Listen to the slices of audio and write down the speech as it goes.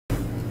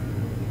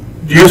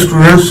Dear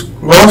students,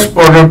 cross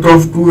product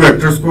of two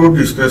vectors को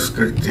discuss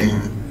करते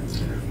हैं।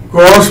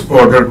 Cross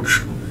product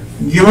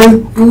given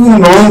to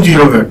non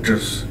zero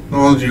vectors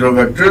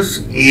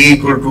a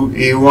equal to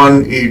a1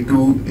 a2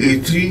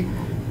 a3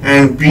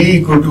 and b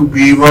equal to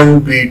b1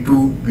 b2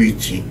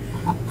 b3।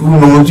 To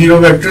non zero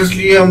vectors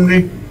लिए हमने,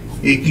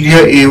 एक लिया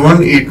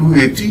a1 a2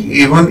 a3,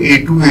 a1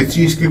 a2 a3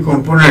 इसके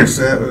components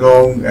हैं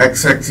along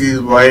x axis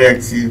y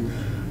axis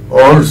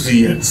और z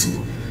axis.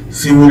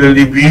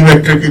 Similarly B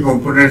vector के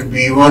components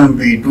b1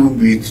 b2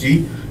 b3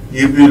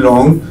 ये भी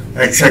long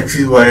x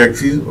axis y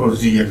axis और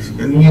z एक्सिस,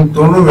 यानी ये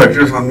दोनों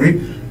वेक्टर्स हमने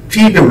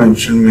 3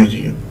 डायमेंशन में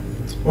लिए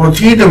और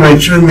 3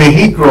 डायमेंशन में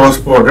ही क्रॉस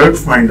प्रोडक्ट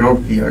फाइंड आउट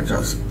किया जा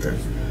सकता है।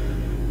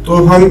 तो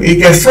हम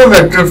एक ऐसा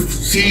वेक्टर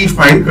c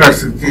फाइंड कर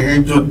सकते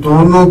हैं जो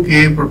दोनों के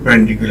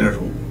परपेंडिकुलर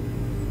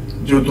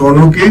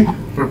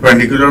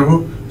हो,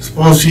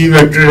 सपोज c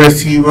वेक्टर है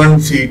c1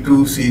 c2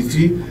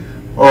 c3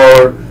 और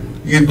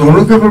ये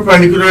दोनों के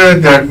परपेंडिकुलर है,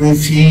 दैट मीन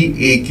सी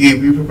ए के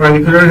भी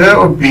परपेंडिकुलर है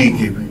और बी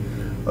के भी।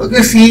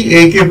 अगर सी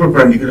ए के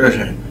परपेंडिकुलर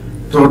है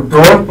तो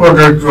डॉट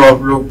प्रोडक्ट जो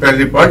आप लोग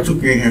पहले पढ़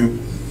चुके हैं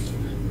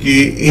कि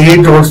ए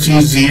डॉट सी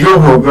जीरो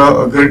होगा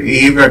अगर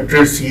ए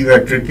वेक्टर सी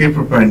वेक्टर के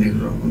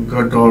परपेंडिकुलर,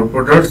 उनका डॉट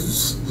प्रोडक्ट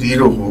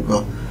जीरो होगा।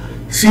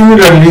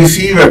 Similarly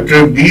C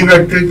vector B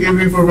vector के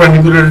भी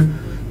परपेंडिकुलर,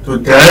 तो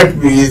दैट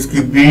मीन्स कि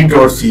बी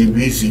डॉट सी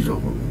भी जीरो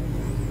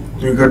होगा।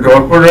 तो इनका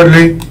डॉट प्रोडक्ट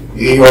ले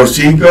ए और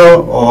सी का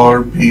और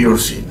बी और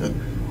सी का।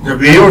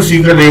 जब ए और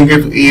सी का लेंगे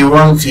तो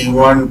a1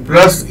 c1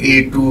 plus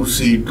a2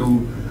 c2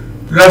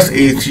 plus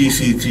a3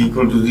 c3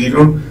 equal to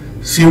 0।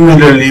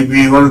 Similarly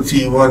b1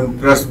 c1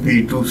 plus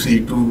b2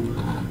 c2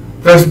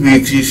 plus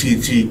b3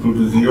 c3 equal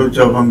to 0।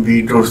 जब हम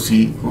b और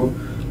c को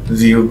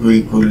 0 को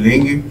इक्वल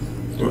लेंगे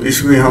तो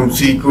इसमें हम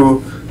c को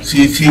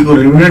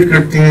एलिमिनेट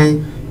करते हैं।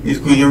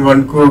 इसको ये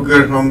 1 को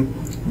अगर हम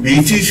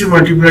b3 से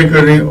मल्टीप्लाई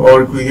करें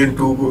और इक्वेशन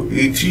 2 को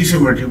a3 से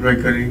मल्टीप्लाई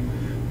करें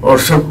और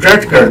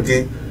सब्ट्रैक्ट कर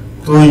दें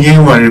तो ये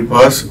हमारे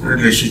पास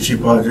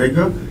रिलेशनशिप आ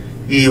जाएगा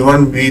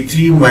a1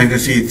 b3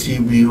 minus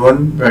a3 b1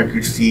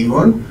 bracket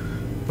c1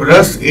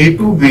 plus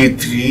a2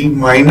 b3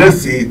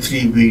 minus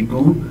a3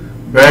 b2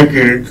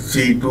 bracket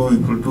c2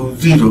 equal to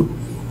 0।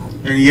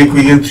 यानी ये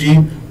इक्वेशन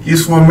 3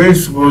 किस फॉर्म में,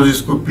 सपोज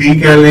इसको p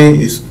कह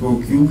लें, इसको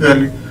q कह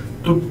लें,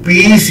 तो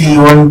p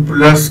c1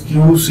 plus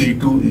q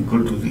c2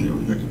 equal to 0।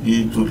 यानी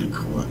ये जो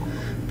लिखा हुआ है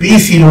p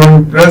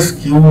c1 plus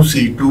q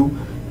c2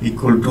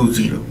 equal to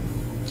 0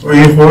 और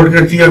ये होल्ड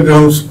करती है। अगर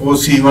हम सपोज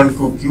C1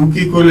 को Q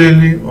की को ले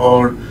लें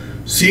और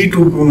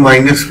C2 को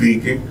माइनस V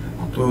के,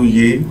 तो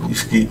ये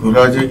इसके इक्वल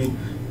आ जाएगी।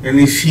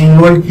 यानी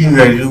C1 की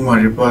वैल्यू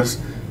हमारे पास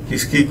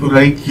किसके इक्वल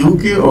आई, Q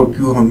के, और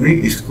Q हमने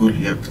इसको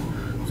लिया था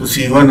तो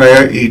C1 आया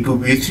A2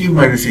 B3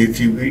 minus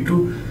A3 B2।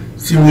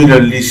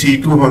 Similarly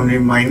C2 हमने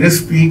माइनस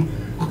P,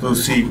 तो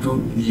C2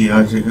 ये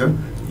आ जाएगा,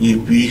 ये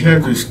P है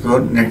तो इसको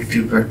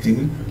नेगेटिव कर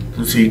देंगे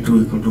तो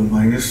C2 equal to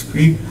minus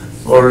P।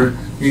 और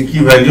इनकी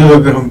वैल्यू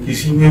अगर हम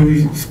किसी में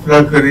भी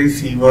प्लग करें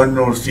C1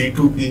 और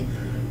C2 की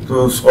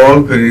तो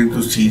सॉल्व करें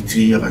तो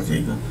C3 आ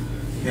जाएगा।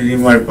 यानी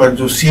हमारे पास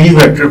जो C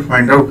वेक्टर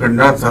फाइंड आउट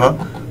करना था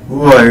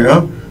वो आएगा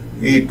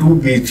A2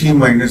 B3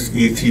 minus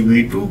A3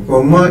 B2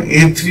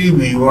 A3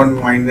 B1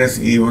 minus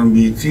A1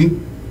 B3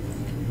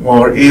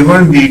 और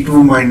A1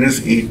 B2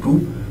 minus A2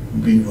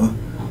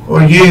 B1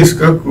 और ये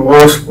इसका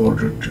क्रॉस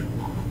प्रोडक्ट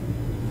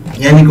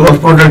है। यानी क्रॉस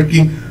प्रोडक्ट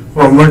की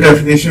फॉर्मल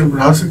डेफिनेशन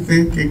बना सकते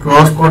हैं कि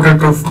cross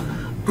product of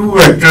two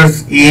vectors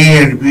a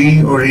and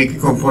b और a के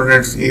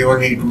components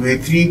a1 a2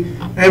 a3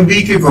 and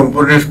b के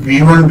कंपोनेंट्स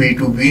b1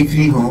 b2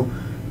 b3 हो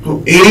तो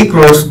a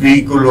क्रॉस b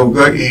इक्वल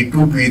होगा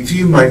a2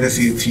 b3 minus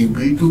a3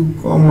 b2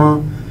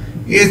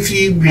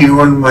 a3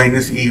 b1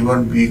 minus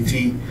a1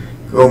 b3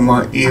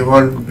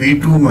 a1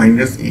 b2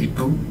 minus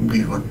a2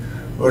 b1।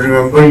 और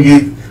remember ये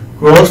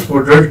cross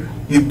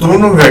product, ये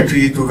दोनों vector,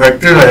 ये जो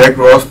वेक्टर आया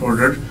क्रॉस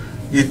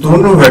प्रोडक्ट ये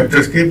दोनों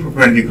वेक्टर्स के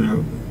परपेंडिकुलर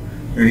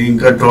होगा। यानी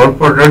इनका डॉट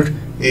प्रोडक्ट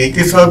ए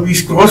के साथ भी,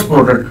 क्रॉस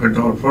प्रोडक्ट का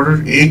डॉट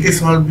प्रोडक्ट ए के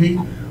साथ भी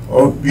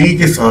और बी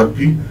के साथ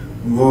भी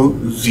वो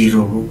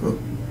 0 होगा।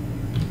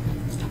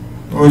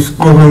 तो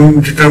इसको हम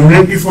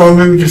डिटर्मिनेंट की फॉर्म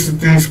में भी लिख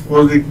सकते हैं।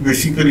 सपोज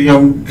बेसिकली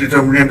हम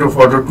डिटर्मिनेंट ऑफ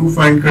ऑर्डर 2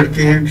 फाइंड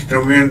करते हैं।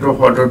 Determinant of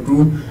order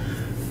 2,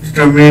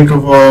 determinant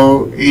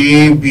of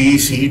A B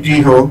C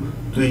D हो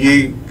तो ये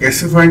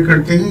कैसे फाइंड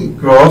करते हैं,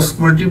 क्रॉस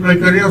मल्टीप्लाई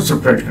करें और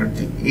सब्ट्रैक्ट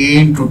करते हैं। ए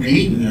इंटू डी,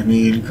 यानी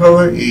लिखा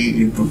हुआ है ए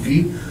into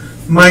D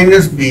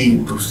minus B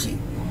into सी।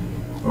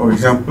 और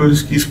एग्जाम्पल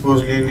इसकी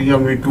सपोज ले लिया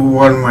हमने 2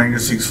 1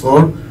 माइनस 6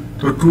 4,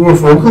 तो 2 और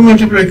 4 को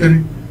मल्टीप्लाई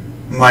करें,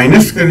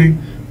 माइनस करें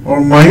और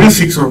माइनस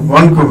 6 और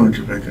 1 को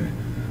मल्टीप्लाई करें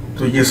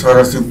तो ये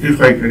सारा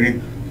सिंप्लीफाई करें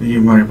तो ये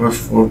हमारे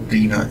पास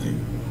 14 आ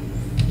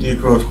जाएगी। ये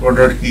क्रॉस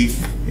प्रोडक्ट की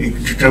एक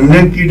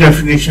डिटर्मिनेंट की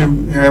डेफिनेशन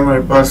है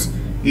हमारे पास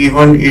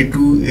a1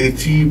 a2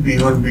 a3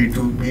 b1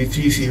 b2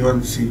 b3 c1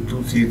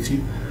 c2 c3।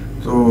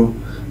 तो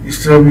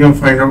इस तरह भी हम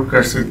फाइंड आउट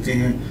कर सकते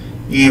हैं।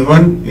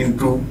 a1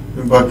 इंटू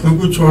बाकियों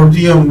को छोड़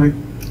दिया हमने,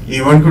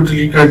 a1 को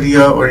डिलीट कर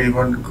दिया और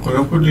a1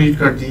 कॉलम को डिलीट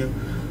कर दिया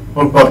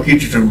और बाकी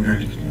डिटर्मिनेंट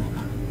लिख लिया,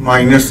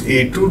 माइनस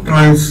a2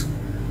 टाइम्स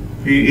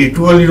फिर A2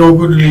 वाली रो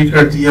को डिलीट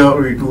कर दिया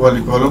और A2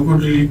 वाले कॉलम को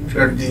डिलीट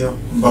कर दिया,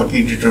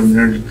 बाकी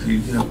डिटर्मिनेंट लिख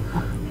दिया।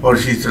 और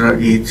इसी तरह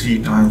A3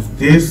 टाइम्स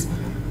दिस,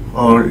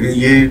 और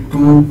ये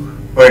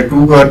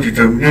 2/2 का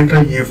डिटर्मिनेंट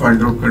है, ये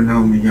फाइंड आउट करना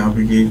हमने यहाँ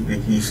पे ये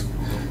देखिए इस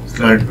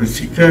स्लाइड पे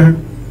सीखा है।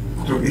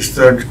 तो इस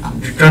तरह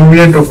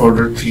determinant of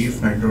order 3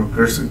 find out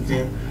कर सकते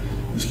हैं।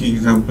 इसकी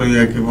एग्जांपल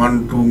है कि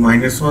 1 2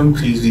 -1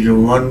 3 0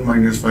 1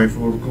 -5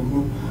 4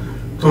 2,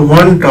 तो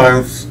 1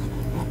 टाइम्स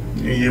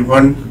ये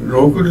 1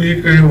 रो को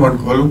डिलीट करें, 1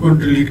 कॉलम को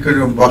डिलीट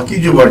करें, और बाकी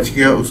जो बच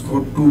गया उसको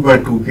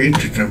 2/2 के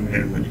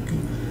डिटर्मिनेंट में लिखें।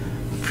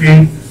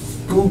 फिर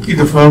 2 की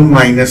दफा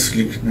माइनस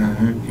लिखना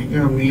है, ठीक है।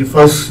 हम ये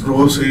फर्स्ट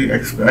रो से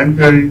एक्सपेंड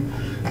करें,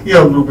 ये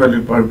आप लोग पहले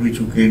पढ़ भी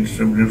चुके हैं,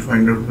 डिटर्मिनेंट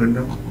फाइंड आउट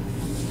करना।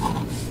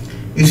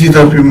 इसी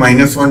तरह फिर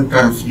 -1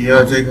 टाइम्स ये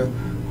आ जाएगा,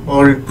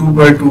 और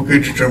 2/2 के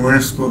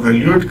डिटर्मिनेंट्स को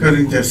वैल्यूएट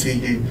करें, जैसे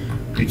ये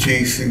पीछे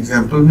इस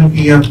एग्जांपल में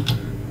किया।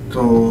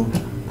 तो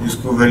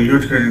इसको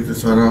वैल्यूएट करें तो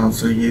सारा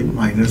आंसर ये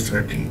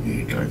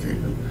 -38 आ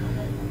जाएगा।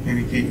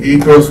 यानी कि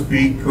A क्रॉस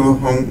B को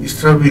हम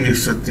इस तरह भी लिख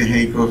सकते हैं,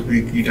 A क्रॉस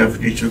B की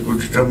डेफिनेशन को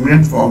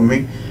डिटर्मिनेंट फॉर्म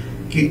में,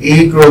 कि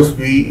A cross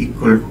B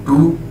equal to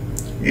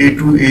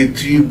A2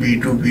 A3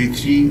 B2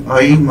 B3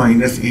 I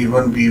minus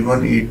A1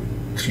 B1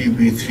 A3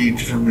 B3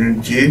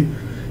 determinant J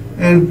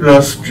and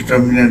plus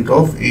determinant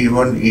of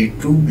A1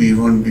 A2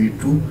 B1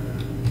 B2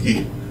 K।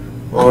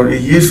 और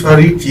ये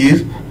सारी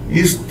चीज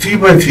इस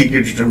 3/3 के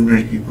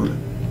डिटर्मिनेंट की इक्वल है।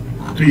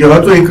 तो या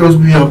तो A क्रॉस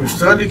B आप इस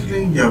तरह लिख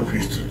लें या फिर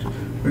इस तरह,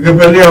 क्योंकि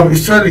पहले आप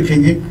इस तरह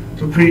लिखेंगे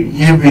तो फिर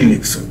ये भी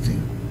लिख सकते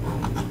हैं,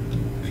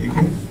 ठीक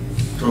है।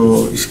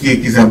 तो इसकी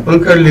एक एग्जांपल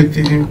कर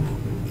लेते हैं।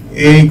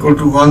 A equal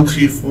to 1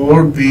 3 4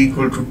 B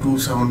equal to 2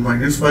 7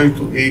 -5,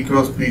 तो A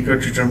क्रॉस B का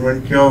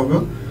डिटर्मिनेंट क्या होगा,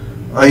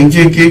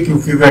 IJK,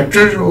 क्योंकि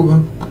वेक्टर होगा,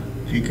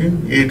 ठीक है।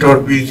 A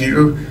डॉट B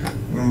 0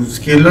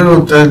 स्केलर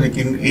होता है,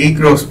 लेकिन A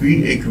क्रॉस B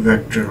एक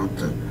वेक्टर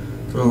होता है।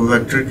 तो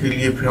वेक्टर के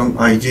लिए फिर हम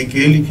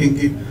IJK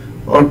लिखेंगे,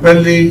 और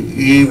पहले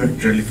A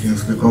वेक्टर लिखें,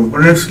 उसके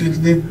कंपोनेंट्स लिख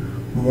दें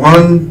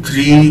 1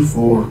 3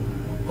 4,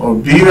 और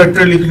B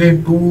वेक्टर लिख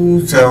लें 2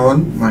 7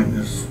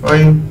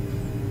 -5,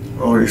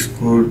 और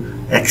इसको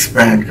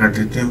एक्सपैंड कर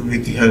देते हैं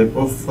with the help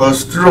of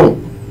first row.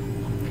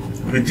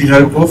 With the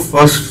help of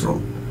first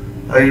row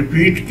I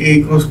repeat, A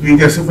cross B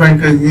कैसे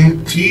फाइंड करेंगे,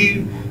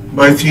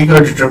 3/3 का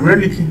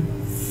डिटर्मिनेंट लिखें,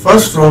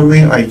 फर्स्ट रो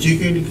में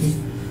IJK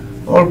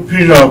लिखें, और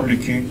फिर आप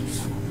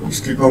लिखें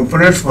इसके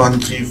कंपोनेंट्स 1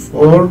 3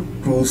 4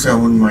 2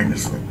 7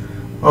 -5,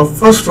 और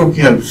फर्स्ट रो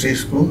की हेल्प से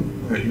इसको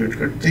वैल्यूएट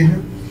करते हैं।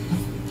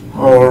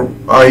 और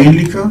I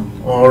लिखा,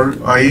 और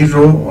I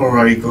रो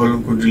और I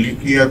कॉलम को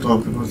डिलीट किया, तो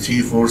आपके पास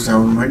 3 4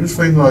 7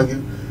 -5 आ गया।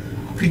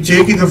 फिर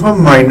J की दफा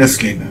माइनस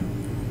लेना,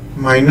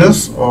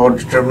 माइनस, और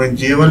डिटर्मिनेंट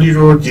J वाली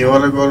रो J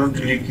वाला कॉलम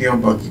डिलीट किया,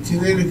 बाकी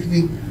चीजें लिख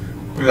दी,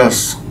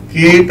 प्लस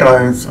K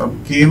टाइम्स अब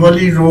K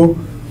वाली रो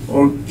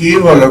और K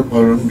वाला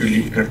कॉलम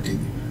डिलीट कर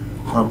देंगे,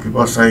 आपके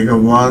पास आएगा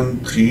 1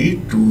 3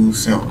 2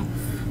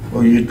 7,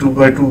 और ये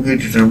 2/2 के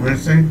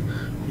डिटर्मिनेंट्स हैं,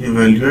 ये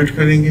वैल्यूएट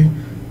करेंगे।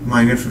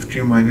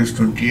 -15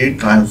 -28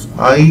 times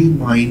I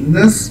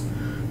minus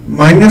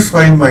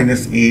 -5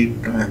 -8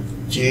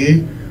 times J,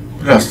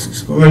 plus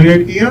इसको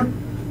वैल्यूएट किया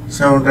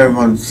 7 टाइम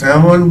 1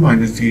 7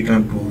 -3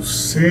 टाइम 2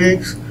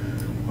 6,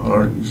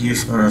 और ये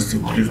सारा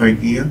सिंप्लीफाई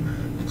किया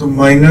तो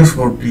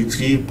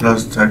 -43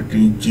 प्लस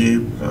 30 J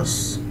प्लस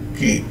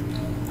K।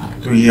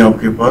 तो ये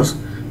आपके पास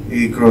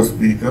A क्रॉस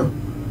B का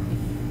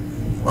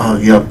आ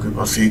गया, आपके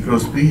पास A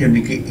क्रॉस B,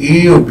 यानी कि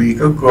A और B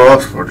का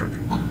क्रॉस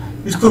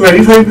प्रोडक्ट। इसको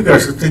वेरीफाई भी कर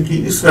सकते हैं कि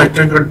इस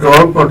वेक्टर का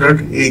डॉट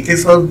प्रोडक्ट A के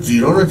साथ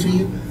 0 होना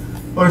चाहिए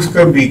और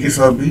इसका B के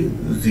साथ भी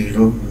 0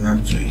 होना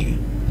चाहिए।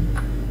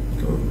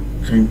 तो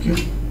thank you.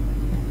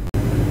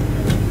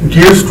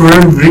 Dear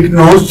student,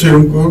 वरिग्नॉन्स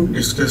theorem को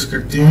डिस्कस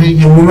करते हैं।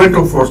 ये मूवमेंट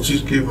ऑफ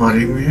फोर्सेस के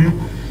बारे में है।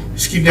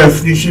 इसकी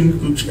डेफिनेशन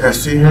कुछ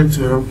ऐसे है,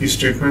 थ्योरम की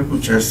स्टेटमेंट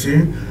कुछ ऐसे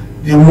है।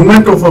 The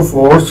movement of a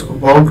force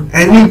about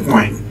any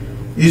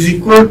point is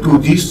equal to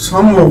the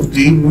some of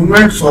the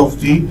movements of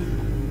the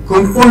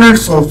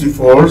components of the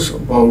force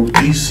about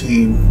the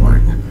same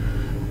point।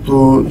 तो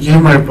ये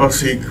हमारे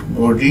पास एक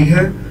बॉडी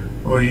है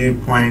और ये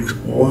पॉइंट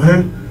O है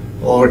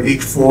और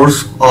एक फोर्स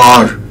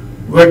R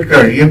वर्क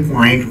कर रही है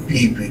पॉइंट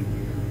P पे,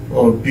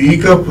 और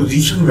P का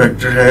पोजीशन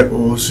वेक्टर है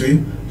O से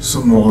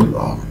स्मॉल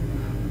r।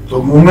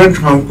 तो मूवमेंट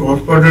हम क्रॉस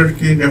प्रोडक्ट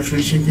के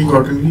डेफिनेशन के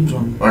अकॉर्डिंगली जो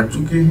हम पढ़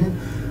चुके हैं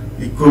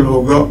इक्वल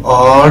होगा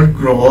R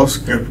cross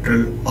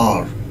capital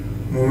R।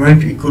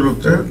 Movement equal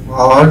होता है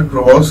R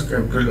क्रॉस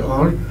कैपिटल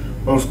R,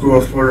 और उसको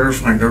क्रॉस प्रोडक्ट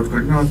फाइंड आउट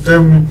करना होता है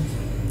हमें।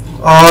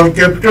 और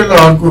कैपिटल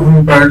R को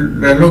हम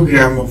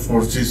पैरेललोग्राम ऑफ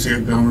फोर्सेस से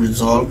अगर हम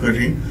रिजॉल्व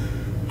करें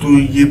तो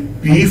ये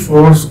P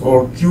फोर्स और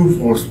Q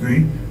फोर्स में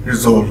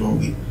रिजॉल्व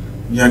होगी,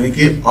 यानी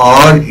कि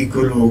R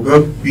इक्वल होगा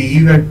P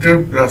vector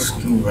plus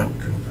Q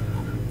vector.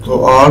 तो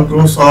R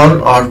क्रॉस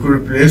R को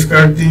रिप्लेस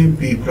करते हैं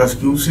P प्लस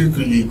Q से,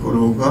 तो ये इक्वल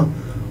होगा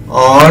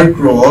R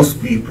cross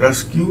P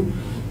plus Q,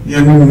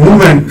 यानी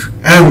movement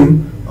M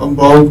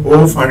about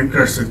O find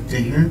कर सकते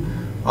हैं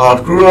R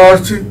क्रॉस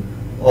R से,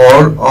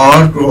 और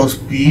R cross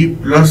P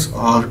plus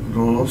R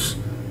cross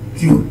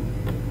Q,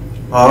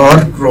 R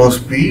cross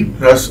P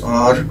plus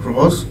R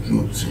cross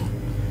Q से।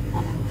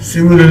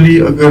 सिमिलरली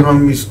अगर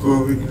हम इसको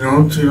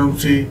विग्नॉन थ्योरम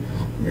से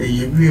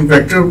ये भी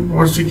वेक्टर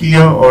पार्ट से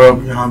किया और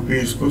अब यहाँ पे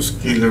इसको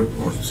स्केलर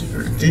पार्ट से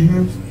करते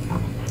हैं।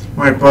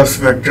 हमारे पास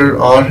वेक्टर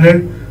आर है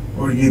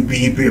और ये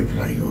बी पे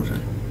अप्लाई हो रहा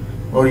है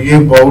और ये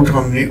अबाउट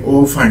हमने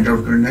ओ फाइंड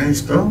आउट करना है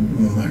इसका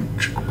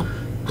मोमेंट।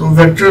 तो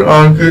वेक्टर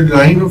आर के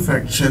लाइन ऑफ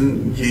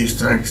एक्शन ये इस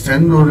तरह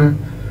एक्सटेंड हो रहा है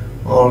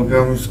और अगर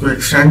हम इसको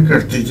एक्सटेंड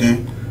करते जाएं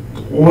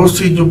तो ओ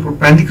से जो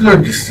परपेंडिकुलर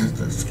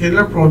डिस्टेंस है,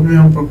 स्केलर पार्ट में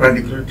हम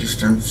परपेंडिकुलर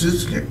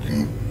डिस्टेंसेस लेते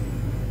हैं,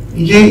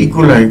 ये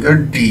इक्वल आएगा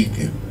डी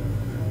के।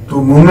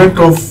 तो moment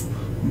of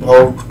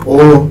about O,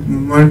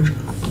 moment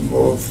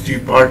of the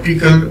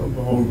particle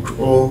about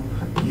O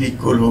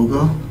equal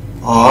होगा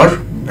are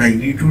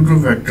magnitude of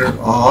vector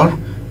are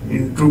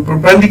into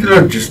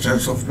perpendicular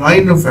distance of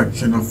line of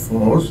action of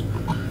force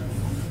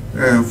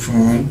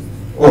from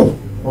ओ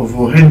और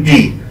वो है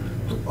डी।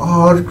 तो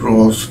आर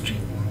क्रॉस डी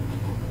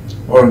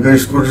और अगर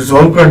इसको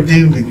रिजॉल्व करते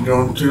हैं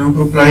विग्नॉन थ्योरम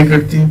को अप्लाई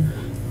करते हैं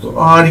तो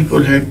आर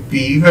इक्वल है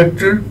P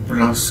vector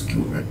plus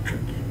Q vector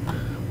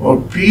और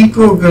पी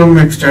को अगर हम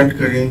एक्सटेंड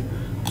करें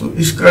तो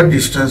इसका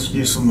डिस्टेंस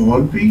ये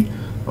स्मॉल पी,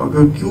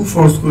 अगर क्यू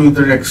फोर्स को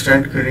इधर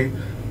एक्सटेंड करें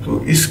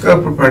तो इसका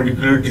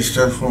perpendicular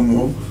distance from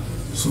O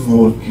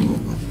small Q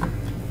होगा।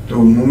 तो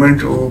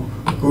मोमेंट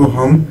को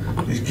हम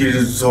इसके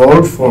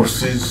रिजॉल्व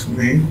फोर्सेस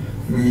में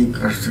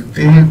कर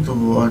सकते हैं तो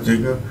वो आ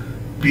जाएगा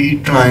पी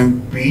टाइम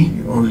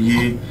पी और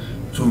ये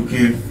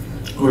चूँकि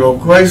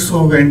क्लॉकवाइज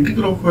होगा एंटी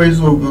क्लॉकवाइज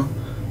होगा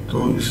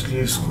तो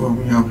इसलिए इसको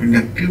हम यहाँ पे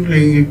नेगेटिव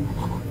लेंगे।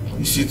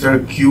 इसी तरह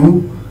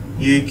क्यू,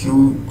 ये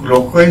क्यू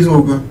क्लॉकवाइज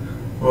होगा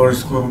और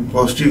इसको हम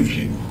पॉजिटिव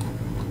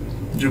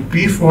लेंगे। जो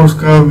पी फोर्स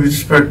का विद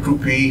रिस्पेक्ट टू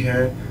पी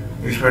है,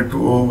 रिस्पेक्ट टू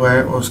ओ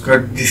है और उसका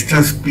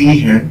डिस्टेंस पी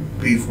है,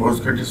 पी फोर्स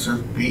का डिस्टेंस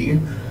पी है,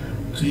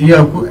 तो ये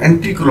आपको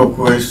एंटी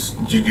क्लॉकवाइज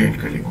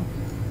जनरेट करेगा।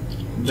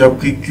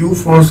 जबकि क्यू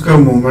फोर्स का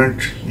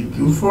मोमेंट, ये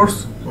क्यू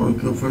फोर्स और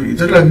क्यू फोर्स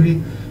इधर लग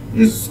रही,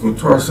 इसको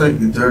थोड़ा सा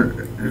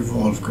इधर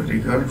रिवॉल्व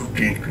करेगा,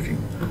 रोटेट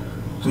करेगा।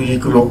 तो ये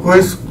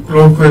क्लॉकवाइज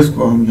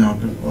को हम यहाँ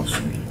पे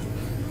पॉजिटिव,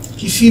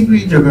 किसी भी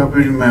जगह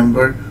पे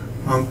रिमेंबर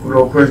हम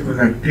क्लॉकवाइज को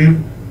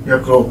नेगेटिव या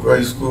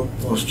क्लॉकवाइज को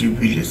पॉजिटिव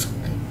भी ले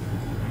सकते हैं।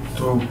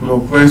 तो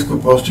क्लॉकवाइज को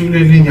पॉजिटिव ले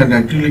लें या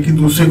नेगेटिव, लेकिन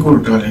दूसरे को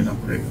उल्टा लेना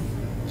पड़ेगा।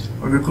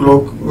 अगर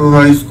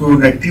क्लॉकवाइज को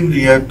नेगेटिव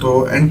लिया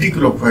तो एंटी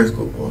क्लॉकवाइज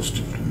को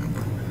पॉजिटिव लेना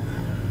पड़ेगा।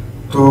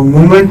 तो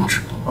मोमेंट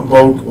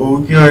अबाउट ओ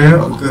क्या है,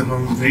 अगर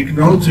हम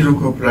विग्नॉन थ्योरम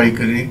को अप्लाई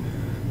करें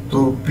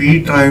तो पी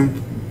टाइम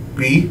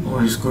पी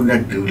और इसको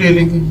नेगेटिव ले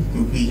लेंगे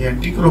क्योंकि ये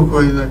एंटी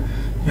क्लॉकवाइज है,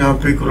 यहाँ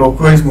पे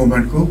क्लॉकवाइज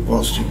मोमेंट को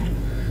पॉजिटिव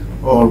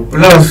और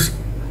plus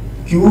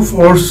Q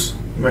force,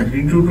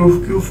 magnitude of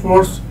Q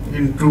force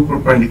into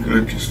perpendicular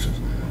distance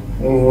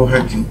और वो है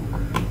क्यू।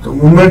 तो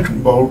मोमेंट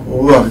अबाउट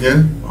ओ आ गया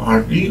आर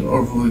टी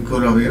और वो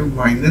इक्वल आ गया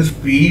minus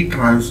P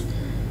times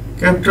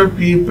capital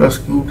P plus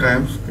Q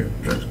times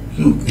capital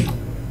Q की।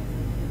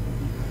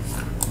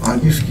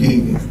 आगे इसकी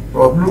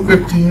प्रॉब्लम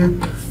करती है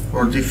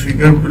और the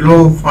figure below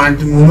find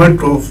the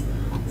moment of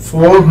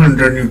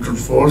 400 Newton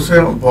force है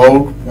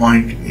अबाउट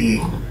पॉइंट ए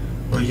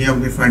और ये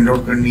हमें फाइंड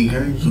आउट करनी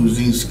है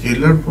using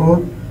scalar approach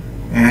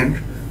and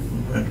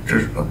vector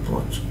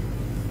approach.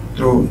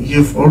 तो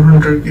ये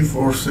 400 की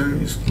फोर्स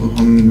है, इसको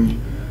हमने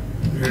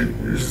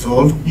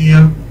रिजॉल्व किया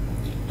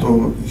तो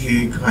ये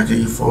आ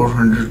जाएगी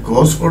 400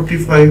 cos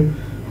 45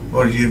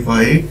 और ये y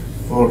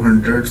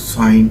 400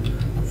 sin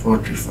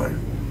 45।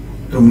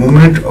 तो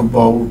moment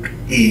about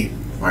A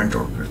find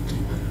out करते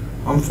हैं।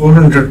 हम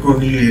 400 को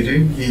नहीं ले रहे,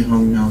 ये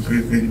हम यहाँ पे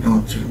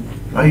विग्नॉन थ्योरम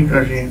अप्लाई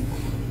कर रहे हैं।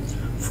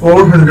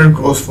 400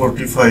 cos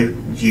 45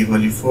 ये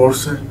वाली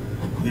फोर्स है,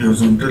 ये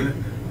हॉरिजॉन्टल है,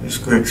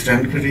 इसको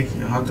एक्सटेंड करें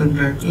यहाँ तक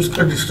जाए तो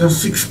इसका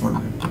डिस्टेंस 6 बन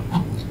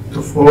गया।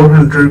 तो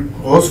 400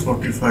 cos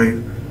 45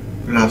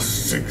 प्लस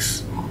 6।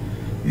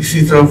 इसी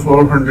तरह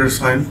 400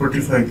 sin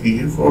 45 की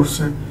ये फोर्स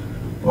है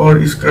और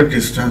इसका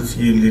डिस्टेंस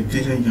ये लेते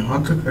हैं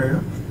यहाँ तक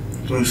आया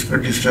तो इसका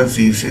डिस्टेंस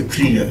ए से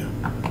 3 आया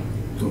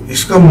तो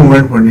इसका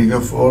मोमेंट बनेगा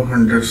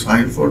 400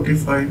 sin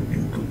 45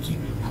 इंटू 3।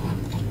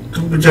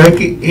 तो बजाय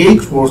कि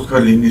एक फोर्स का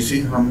लेने से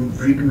हम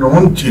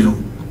विग्नॉन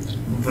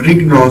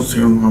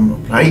थ्योरम हम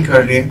अप्लाई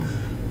कर रहे हैं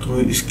तो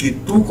इसके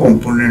 2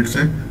 कंपोनेंट्स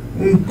हैं,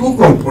 उन 2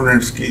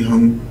 कंपोनेंट्स के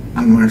हम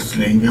मोमेंट्स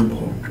लेंगे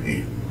अबाउट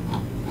ए।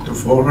 तो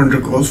 400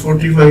 cos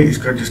 45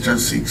 इसका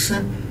डिस्टेंस 6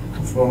 है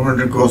तो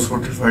 400 cos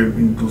 45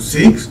 इंटू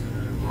 6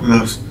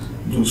 प्लस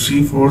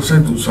दूसरी फोर्स है,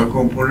 दूसरा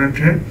कंपोनेंट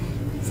है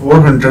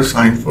 400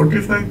 sin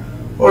 45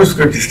 और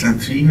इसका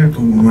डिस्टेंस 3 है तो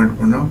मोमेंट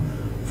बना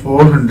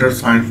 400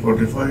 sin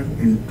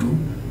 45 इंटू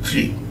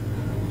 3।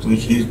 तो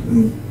ये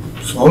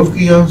सॉल्व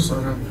किया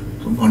सारा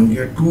तो बन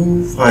गया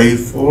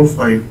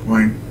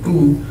 2545.2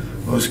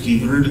 और इसकी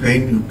यूनिट गई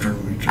न्यूटन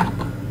मीटर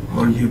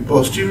और ये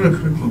पॉजिटिव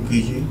रखा क्योंकि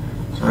ये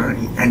सारा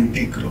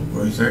एंटी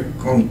क्लॉकवाइज है,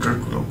 काउंटर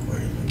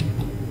क्लॉकवाइज है।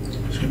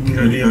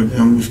 सिमिलरली आगे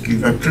हम इसकी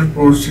वेक्टर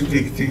फोर्स से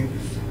देखते हैं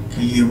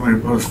कि ये हमारे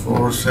पास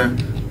फोर्स है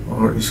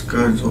और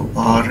इसका जो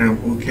आर है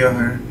वो क्या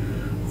है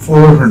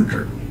 400।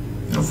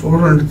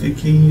 400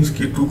 देखिए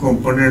इसके 2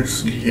 कंपोनेंट्स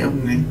लिए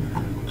हमने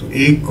तो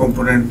एक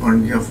कंपोनेंट बन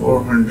गया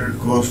 400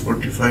 cos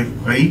 45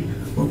 आई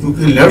और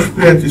क्योंकि लेफ्ट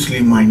पे है तो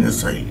इसलिए माइनस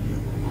आई लिया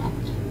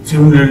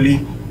सिमिलरली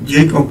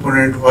जे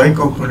कंपोनेंट y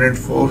कंपोनेंट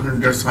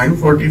 400 sin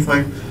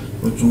 45,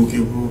 तो चूंकि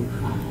वो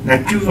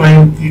नेगेटिव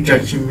साइन की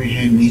डायरेक्शन में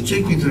है,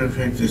 नीचे की तरफ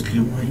है, तो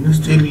इसलिए माइनस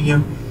दे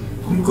लिया।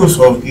 उनको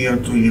सॉल्व किया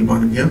तो ये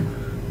बन गया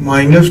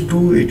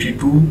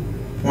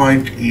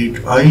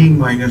 -282.8i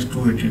माइनस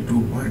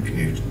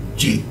 282.8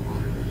 जी।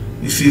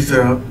 इसी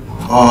तरह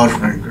आर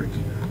फाइंड करते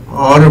हैं।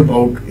 आर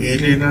अबाउट ए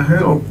लेना है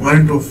और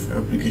पॉइंट ऑफ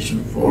एप्लीकेशन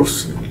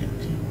फोर्स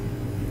लेते हैं।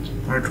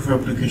 पॉइंट ऑफ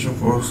एप्लीकेशन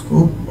फोर्स को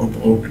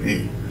अबाउट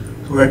ए,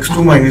 तो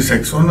x2 minus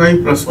x1i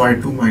plus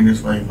y2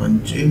 minus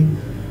y1j,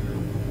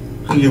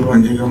 तो ये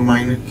बन जाएगा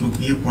माइनस,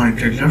 क्योंकि ये पॉइंट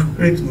है लेफ्ट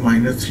पे, तो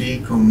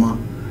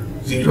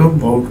 -3,0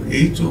 अबाउट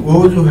ए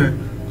जो है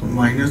तो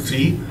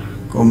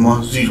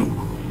 -3,0,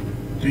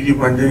 तो ये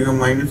बन जाएगा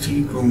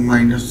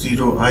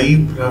 -3,-0i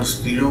प्लस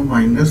 0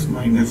 माइनस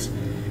माइनस,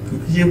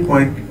 क्योंकि ये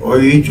पॉइंट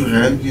और ये जो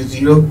है ये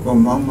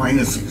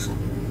 0,-6,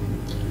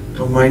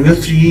 तो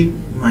 -3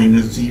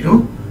 -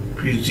 0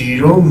 फिर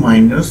 0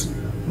 माइनस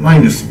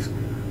 -6,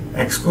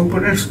 x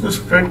कंपोनेंट्स को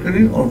सब्ट्रैक्ट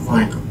करें और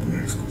y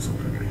कंपोनेंट्स को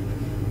सब्ट्रैक्ट करें,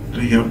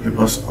 तो ये आपके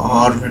पास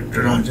r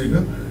वेक्टर आ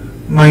जाएगा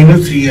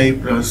 -3i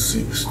प्लस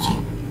 6j।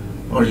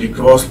 और ये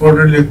क्रॉस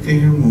प्रोडक्ट लेते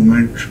हैं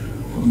moment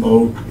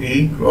about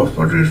A, cross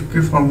product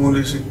के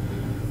फार्मूले से,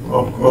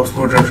 और क्रॉस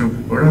प्रोडक्ट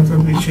अभी पढ़ा था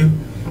पीछे,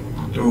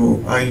 तो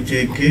i j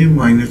के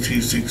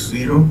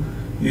 -360,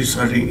 ये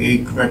सारे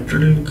एक वेक्टर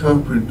लिखा,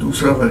 फिर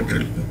दूसरा वेक्टर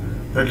लिखा,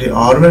 पहले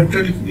r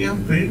वेक्टर लिख दिया,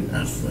 फिर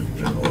f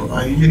वेक्टर और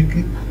i j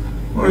के,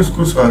 और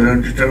इसको सारा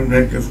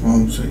डिटरमिनेंट के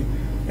फॉर्म से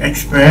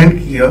एक्सपेंड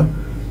किया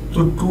तो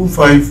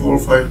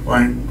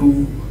 2545.2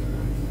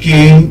 k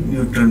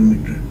न्यूटन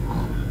मीटर।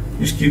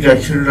 इसकी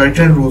डायरेक्शन राइट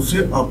हैंड रो से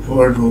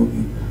अपवर्ड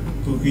होगी,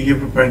 क्योंकि ये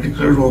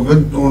परपेंडिकुलर होगा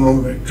दोनों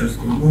वेक्टर्स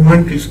को।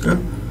 मूवमेंट इसका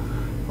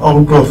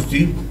आउट ऑफ द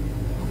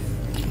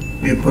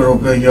पेपर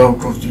होगा या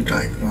आउट ऑफ द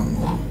डायग्राम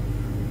होगा,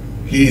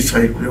 ये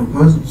साइड पे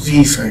होगा,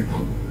 जी साइड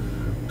पे।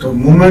 तो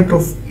movement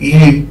of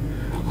A,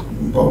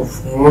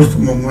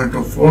 moment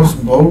of force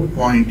about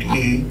point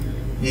A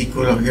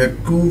equal आ गया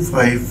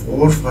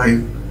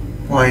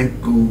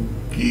 2545.2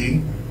 k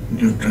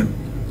न्यूटन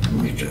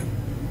मीटर।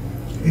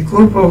 एक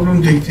और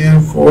प्रॉब्लम देखते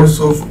हैं। फोर्स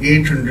ऑफ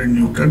 800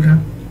 न्यूटन है,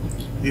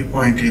 ये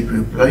पॉइंट ए पे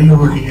अप्लाई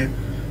हो रही है।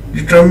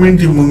 Determine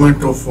the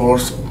moment of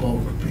force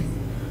about P,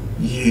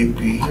 ये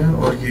पी है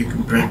और ये एक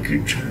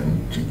ब्रैकेट है,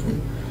 ठीक है।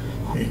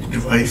 एक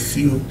डिवाइस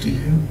सी होती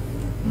है,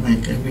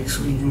 मैकेनिक्स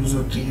में यूज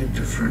होती है,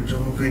 डिफरेंट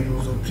जगहों पे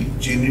यूज होती है,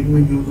 इंजीनियरिंग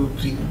में यूज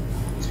होती है।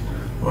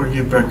 और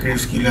ये ब्रैकेट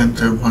की लेंथ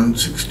है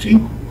 160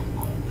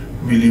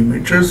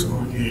 मिलीमीटर्स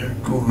और ये है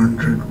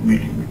 200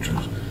 मिलीमीटर।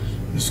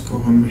 इसको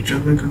हम मीटर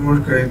में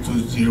कन्वर्ट करें तो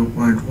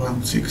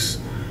 0.16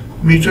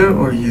 मीटर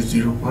और ये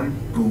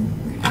 0.2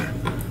 मीटर।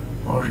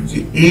 और ये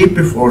ए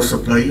पे फोर्स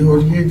अप्लाई हो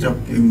रही है,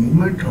 जबकि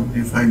मूवमेंट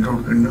हमने फाइंड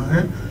आउट करना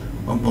है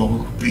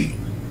अबाउट बी।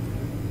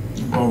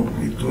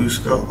 तो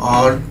इसका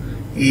आर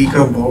ए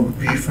का अबाउट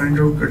बी फाइंड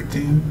आउट करते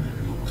हैं,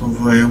 तो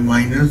वो है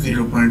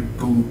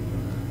 -0.2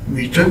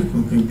 मीटर,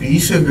 क्योंकि बी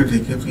से अगर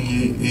देखें तो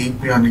ये ए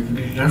पे आने के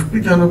लिए लेफ्ट पे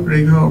जाना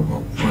पड़ेगा और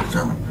ऊपर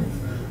जाना पड़ेगा,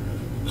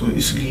 तो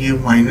इसलिए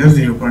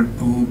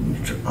 -0.2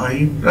 मीटर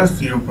आई प्लस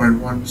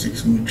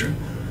 0.16 मीटर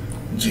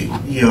जी,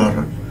 ये आर।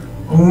 और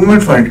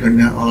मूवमेंट फाइंड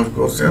करना है आर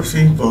क्रॉस एफ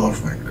से, तो आर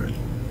फाइंड कर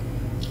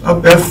लिया।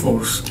 अब एफ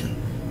फोर्स के,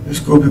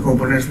 इसको भी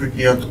कंपोनेंट्स में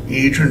किया तो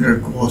 800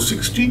 cos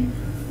 60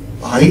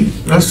 आई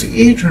प्लस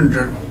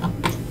 800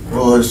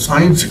 और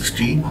sin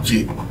 60 जे,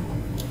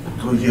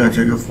 तो ये आ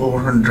जाएगा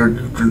 400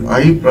 न्यूटन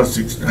आई प्लस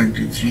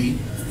 693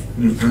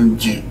 न्यूटन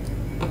जे।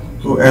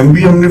 तो एम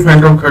भी हमने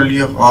फाइंड आउट कर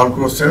लिया, आर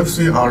क्रॉस एफ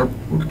से आर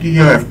पुट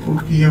किया, एफ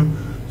पुट किया,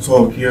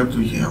 सॉल्व किया,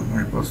 तो ये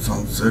हमारे पास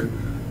आंसर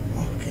आ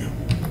गया।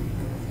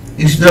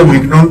 इसी तरह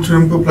विग्नॉन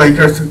थ्योरम को अप्लाई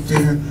कर सकते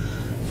हैं।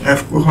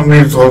 एफ को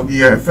हमने सॉल्व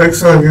किया, एफ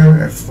एक्स आ गया,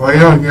 एफ वाई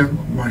आ गया,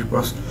 हमारे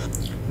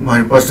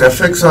पास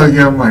एफ एक्स आ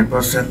गया, हमारे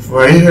पास एफ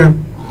वाई है,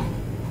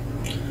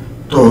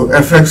 तो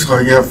एफ एक्स आ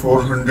गया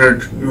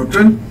 400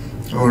 न्यूटन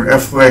और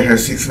एफ वाई है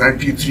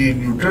 693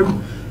 न्यूटन।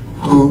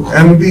 तो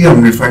एम भी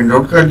हमने फाइंड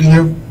आउट कर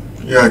लिया,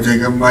 ये आ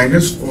जाएगा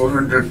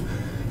 -400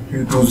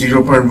 into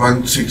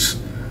 0.16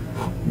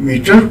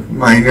 metre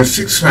minus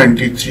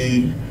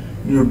 693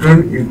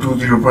 Newton into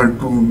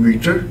 0.2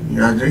 metre,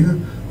 ये आ जाएगा।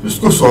 तो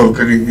इसको सॉल्व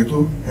करेंगे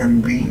तो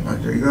एम बी आ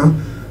जाएगा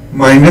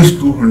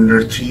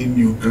 -203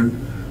 न्यूटन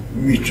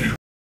मीटर।